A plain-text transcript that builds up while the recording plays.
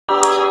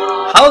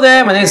Hello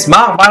there, my name is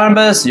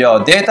Barnabas,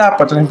 your data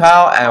protection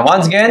pal, and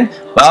once again,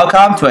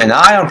 welcome to An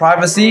Eye on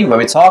Privacy, where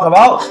we talk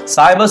about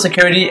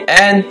cybersecurity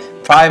and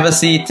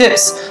privacy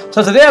tips.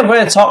 So today I'm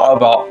going to talk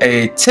about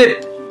a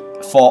tip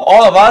for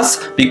all of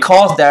us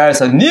because there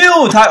is a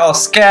new type of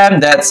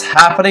scam that's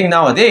happening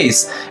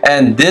nowadays,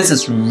 and this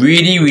is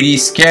really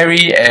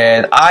scary,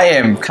 and I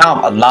am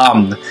kind of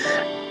alarmed.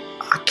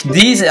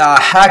 These are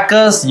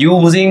hackers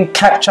using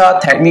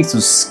Captcha techniques to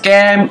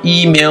scam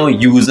email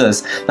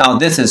users. Now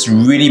this is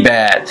really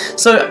bad.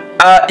 So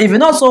if you're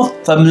not so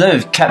familiar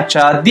with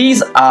Captcha,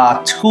 these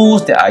are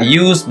tools that are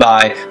used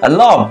by a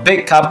lot of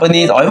big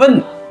companies or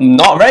even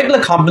not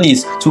regular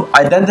companies to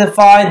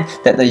identify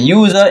that the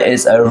user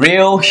is a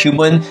real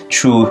human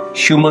through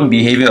human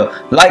behavior.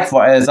 Like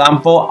for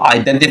example,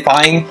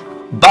 identifying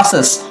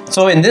buses.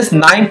 So in these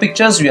 9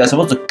 pictures, we are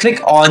supposed to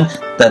click on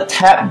the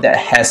tab that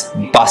has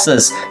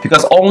buses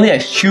because only a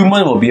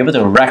human will be able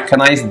to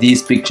recognize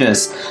these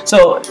pictures.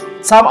 So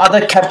some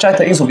other Captcha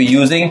techniques will be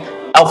using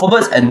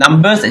alphabets and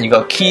numbers, and you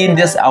got key in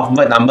these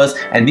alphabet numbers,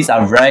 and these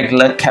are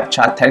regular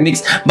Captcha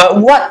techniques. But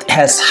what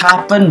has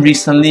happened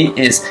recently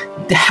is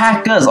the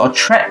hackers or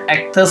threat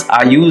actors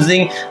are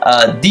using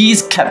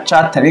these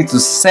Captcha techniques to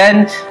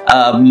send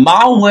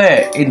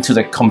malware into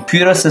the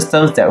computer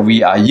systems that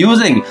we are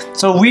using.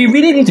 So we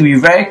really need to be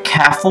very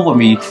careful when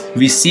we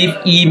receive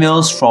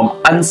emails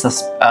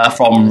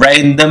from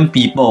random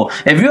people.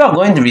 If you are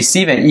going to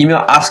receive an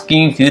email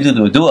asking you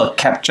to do a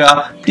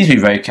Captcha, please be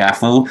very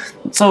careful.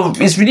 So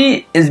it's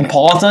really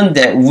important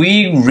that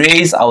we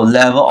raise our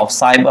level of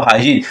cyber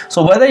hygiene.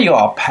 So whether you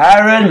are a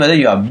parent, whether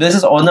you are a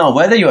business owner, or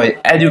whether you are an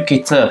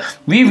educator,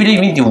 we really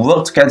need to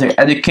work together to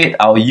educate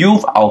our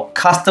youth, our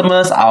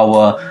customers,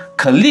 our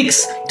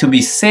colleagues to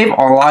be safe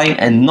online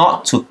and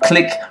not to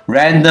click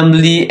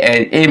randomly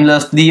and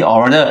aimlessly,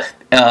 or rather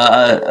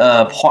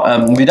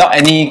without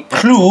any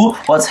clue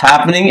what's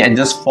happening and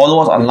just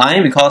follow us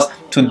online, because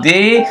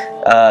today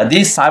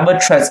these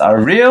cyber threats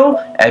are real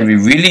and we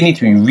really need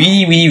to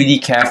be really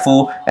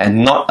careful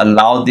and not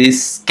allow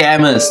these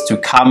scammers to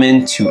come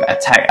in to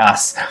attack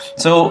us.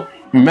 So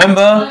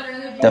remember,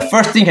 the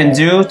first thing you can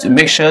do to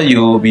make sure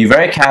you be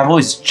very careful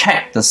is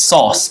check the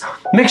source.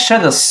 Make sure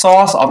the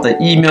source of the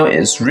email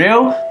is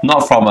real,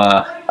 not from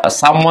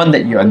someone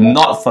that you are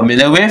not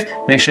familiar with.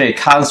 Make sure it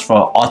comes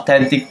from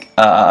authentic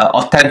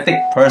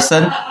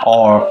person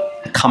or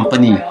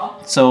company.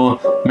 So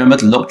remember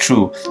to look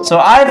through. So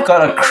I've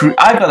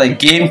got a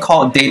game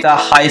called Data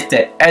Heist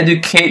that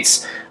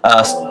educates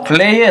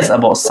players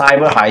about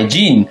cyber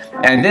hygiene,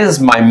 and this is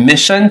my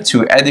mission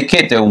to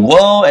educate the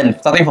world, and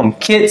starting from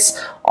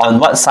kids, on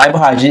what cyber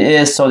hygiene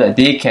is so that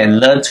they can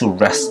learn to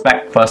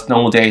respect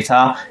personal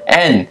data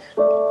and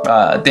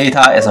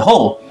data as a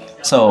whole.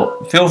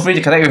 So feel free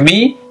to connect with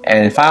me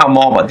and find out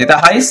more about Data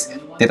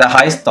Heist,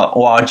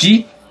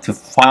 dataheist.org, to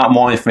find out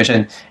more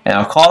information. And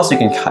of course, you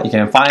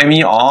can find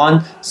me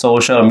on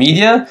social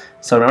media.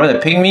 So remember to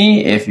ping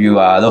me if you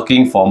are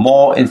looking for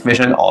more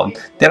information on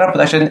data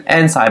protection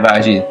and cyber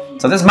hygiene.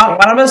 So this is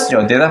Barnabas,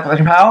 your data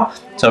protection pal.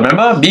 So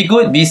remember, be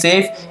good, be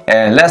safe,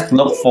 and let's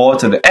look forward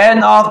to the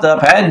end of the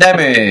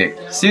pandemic.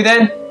 See you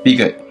then, be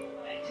good.